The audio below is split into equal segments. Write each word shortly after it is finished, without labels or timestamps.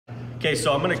Okay,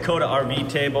 so I'm gonna coat an RV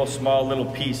table, small little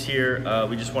piece here.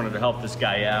 We just wanted to help this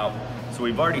guy out. So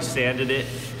we've already sanded it,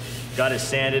 got it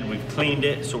sanded, we've cleaned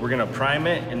it. So we're gonna prime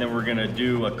it and then we're gonna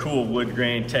do a cool wood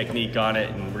grain technique on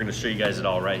it, and we're gonna show you guys it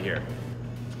all right here.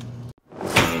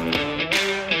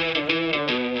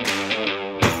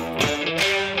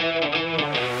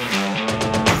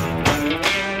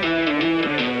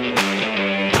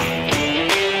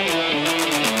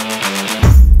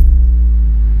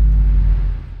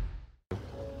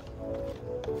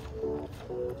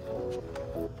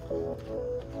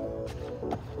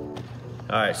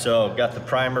 All right, so got the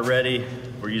primer ready.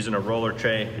 We're using a roller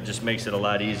tray. It just makes it a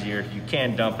lot easier. You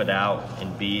can dump it out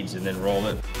in beads and then roll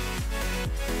it.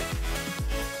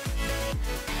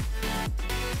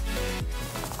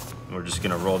 We're just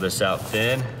gonna roll this out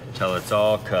thin until it's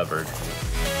all covered.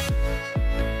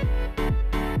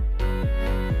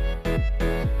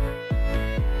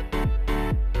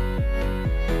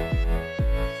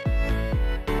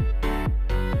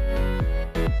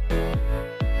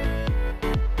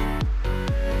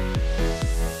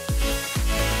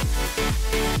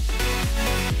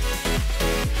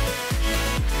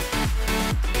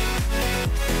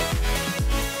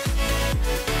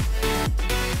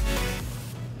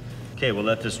 Okay, we'll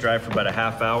let this dry for about a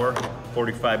half hour,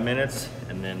 45 minutes,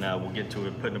 and then we'll get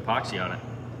to putting epoxy on it.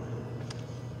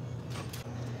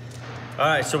 All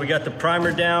right, so we got the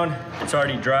primer down. It's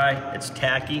already dry, it's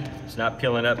tacky. It's not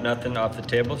peeling up nothing off the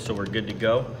table, so we're good to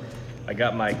go. I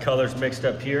got my colors mixed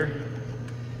up here.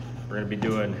 We're gonna be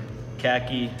doing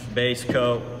khaki base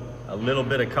coat, a little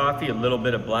bit of coffee, a little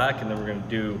bit of black, and then we're gonna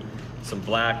do some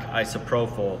black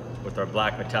isopropyl with our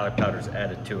black metallic powders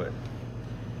added to it.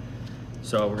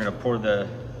 So we're gonna pour the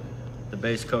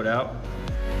base coat out.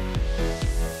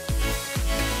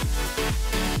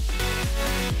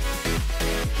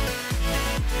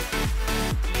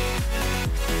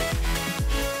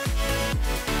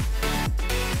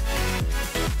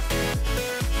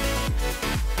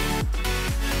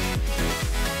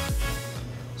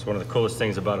 So one of the coolest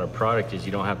things about our product is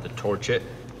you don't have to torch it.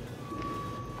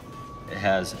 It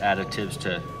has additives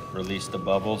to release the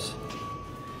bubbles.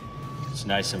 It's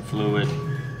nice and fluid,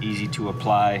 easy to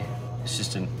apply. It's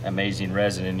just an amazing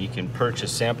resin, and you can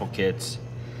purchase sample kits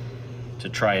to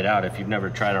try it out. If you've never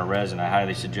tried our resin, I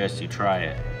highly suggest you try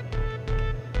it.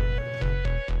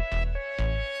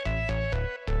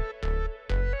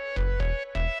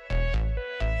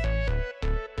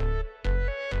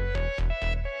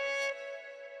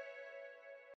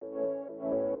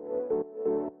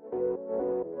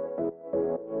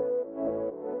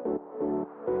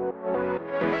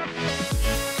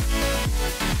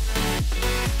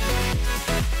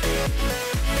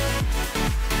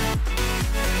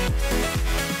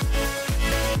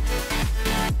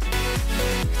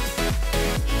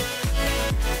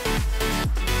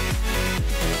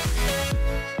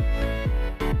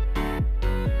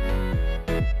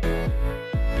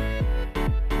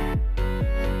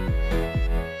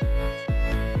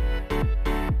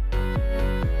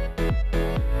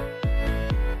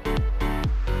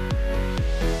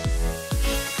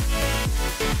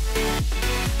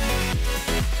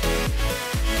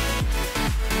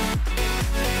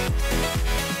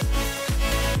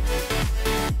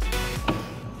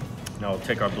 Now we'll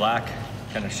take our black,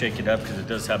 kind of shake it up because it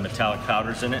does have metallic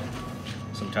powders in it.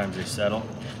 Sometimes they settle.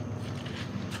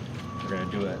 We're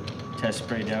gonna do a test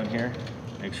spray down here.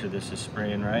 Make sure this is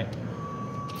spraying right.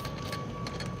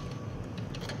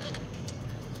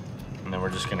 And then we're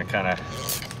just gonna kind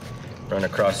of run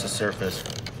across the surface,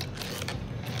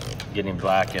 getting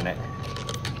black in it.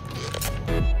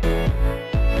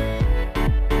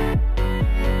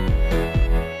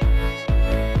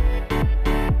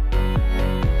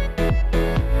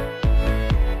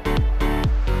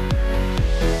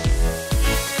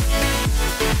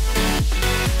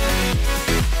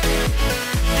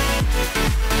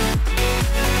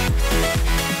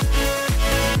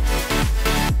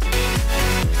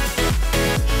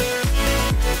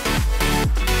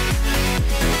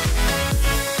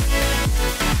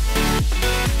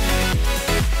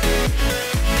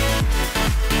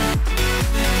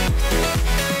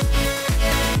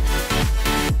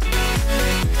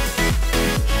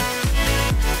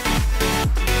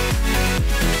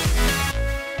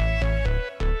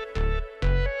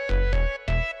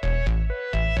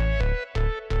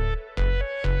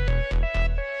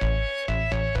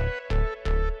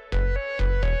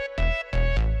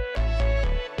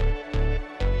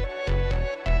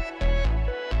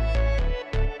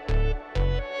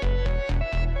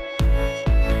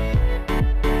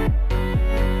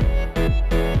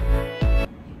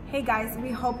 Hey guys, we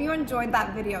hope you enjoyed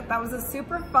that video. That was a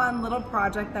super fun little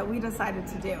project that we decided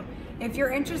to do. If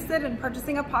you're interested in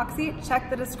purchasing epoxy,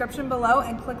 check the description below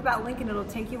and click that link and it'll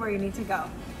take you where you need to go.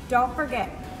 Don't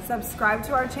forget, subscribe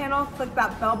to our channel, click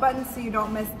that bell button so you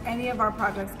don't miss any of our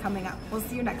projects coming up. We'll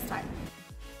see you next time.